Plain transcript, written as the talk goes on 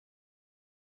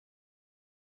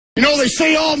You know, they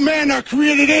say all men are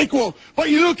created equal, but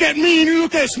you look at me and you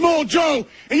look at Small Joe,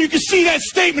 and you can see that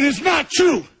statement is not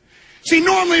true. See,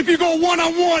 normally if you go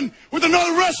one-on-one with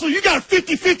another wrestler, you got a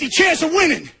 50-50 chance of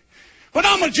winning. But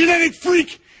I'm a genetic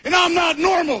freak, and I'm not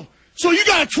normal. So you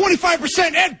got a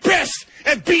 25% at best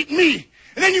at beating me.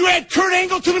 And then you add Kurt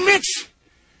Angle to the mix,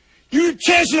 your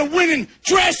chances of winning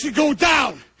drastically go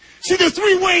down. See, the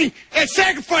three-way at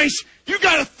Sacrifice, you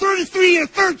got a 33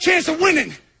 1/3 chance of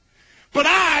winning. But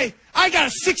I got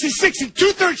a 66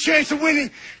 2/3 chance of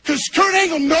winning because Kurt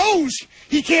Angle knows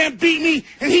he can't beat me,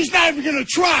 and he's not even going to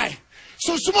try.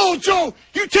 So, Samoa Joe,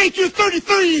 you take your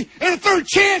 33 1/3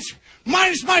 chance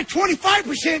minus my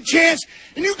 25% chance,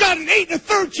 and you got an 8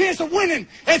 1/3 chance of winning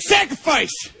at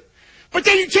Sacrifice. But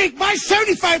then you take my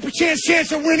 75%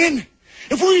 chance of winning,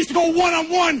 if we used to go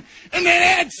one-on-one, and then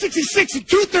add 66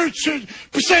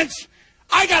 2/3%,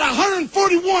 I got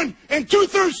 141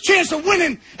 2/3 chance of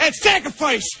winning at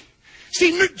Sacrifice.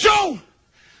 See, Joe,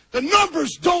 the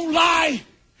numbers don't lie,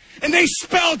 and they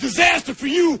spell disaster for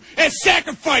you at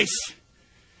Sacrifice.